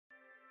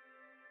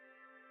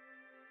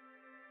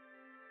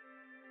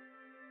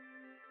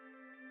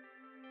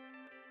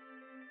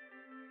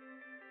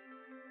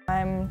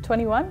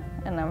21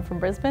 and I'm from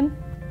Brisbane,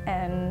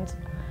 and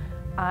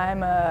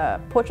I'm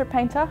a portrait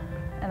painter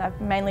and I've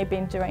mainly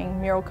been doing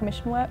mural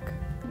commission work.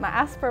 My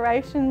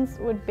aspirations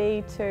would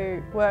be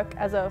to work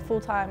as a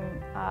full-time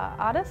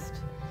artist,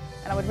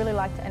 and I would really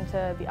like to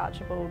enter the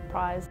Archibald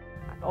Prize.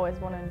 I always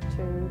wanted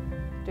to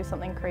do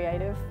something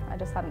creative. I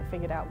just hadn't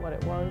figured out what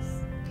it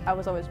was. I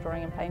was always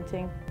drawing and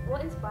painting.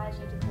 What inspires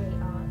you to create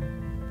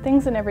art?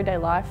 Things in everyday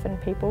life and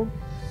people.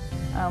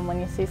 When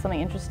you see something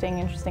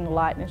interesting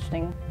light,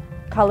 interesting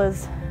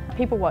colours.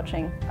 People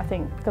watching, I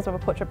think, because I'm a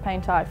portrait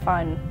painter, I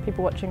find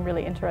people watching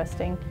really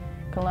interesting.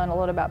 You can learn a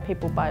lot about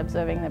people by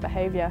observing their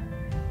behaviour,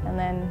 and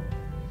then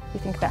you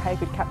think about how you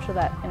could capture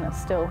that in a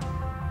still,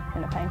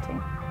 in a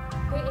painting.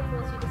 Who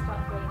influenced you to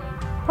start creating?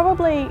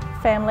 Probably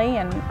family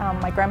and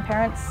my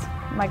grandparents.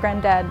 My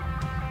granddad,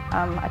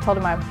 I told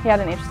him he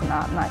had an interest in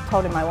art, and I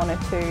told him I wanted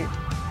to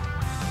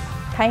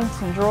paint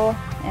and draw,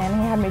 and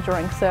he had me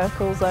drawing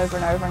circles over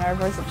and over and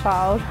over as a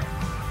child.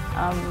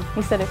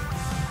 He said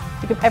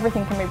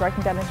everything can be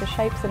broken down into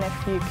shapes, and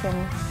if you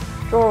can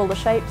draw all the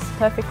shapes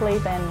perfectly,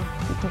 then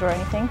you can draw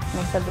anything. And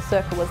he said the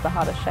circle was the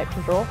hardest shape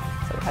to draw,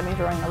 so he had me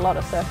drawing a lot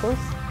of circles.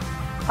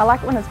 I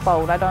like it when it's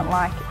bold. I don't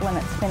like when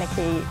it's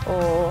finicky,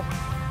 or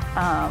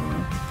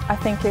I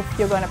think if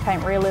you're going to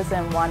paint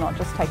realism, why not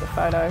just take a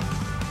photo?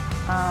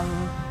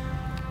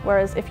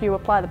 Whereas if you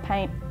apply the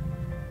paint,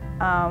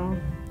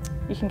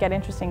 you can get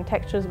interesting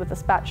textures with a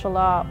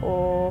spatula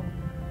or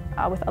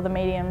with other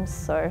mediums,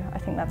 so I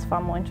think that's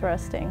far more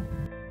interesting.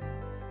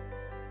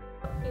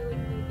 What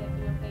feeling do you get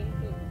when you're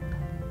painting?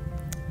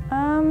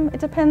 It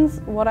depends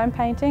what I'm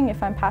painting.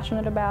 If I'm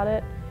passionate about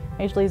it,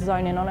 I usually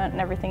zone in on it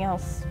and everything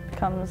else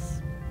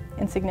becomes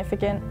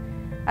insignificant.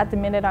 At the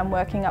minute I'm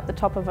working up the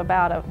top of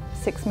about a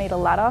 6-metre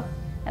ladder,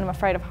 and I'm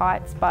afraid of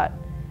heights, but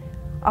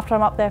after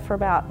I'm up there for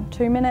about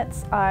 2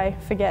 minutes, I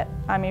forget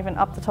I'm even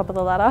up the top of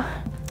the ladder.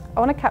 I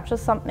want to capture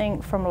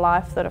something from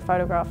life that a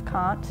photograph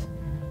can't.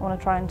 I want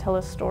to try and tell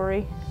a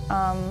story.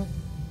 I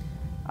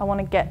want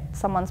to get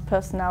someone's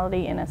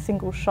personality in a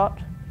single shot,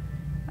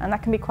 and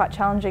that can be quite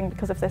challenging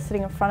because if they're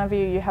sitting in front of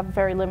you, you have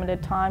very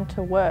limited time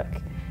to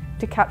work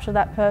to capture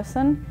that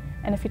person.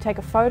 And if you take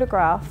a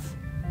photograph,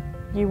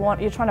 you're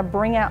trying to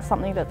bring out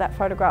something that that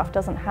photograph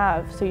doesn't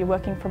have, so you're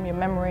working from your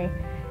memory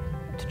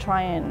to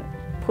try and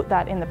put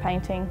that in the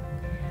painting.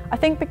 I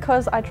think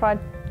because I tried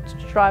to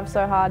strive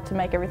so hard to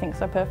make everything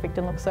so perfect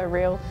and look so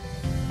real,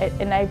 it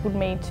enabled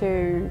me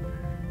to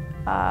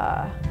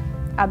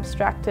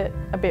abstract it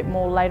a bit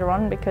more later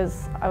on,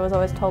 because I was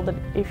always told that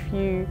if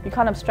you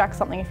can't abstract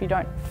something if you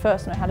don't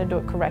first know how to do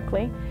it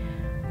correctly.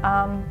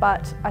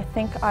 But I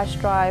think I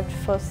strived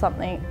for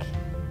something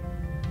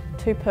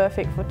too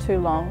perfect for too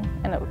long,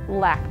 and it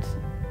lacked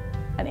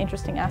an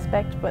interesting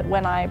aspect. But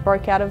when I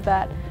broke out of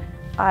that,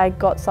 I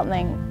got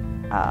something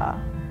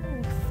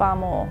far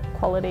more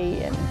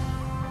quality and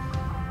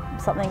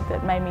something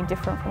that made me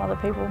different from other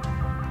people.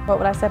 What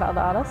would I say to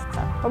other artists?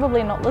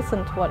 Probably not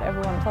listen to what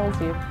everyone tells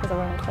you, because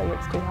everyone will tell you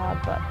it's too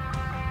hard, but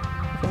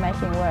if you're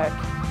making work,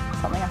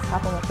 something has to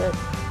happen with it.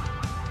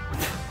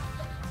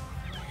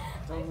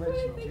 Don't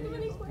mention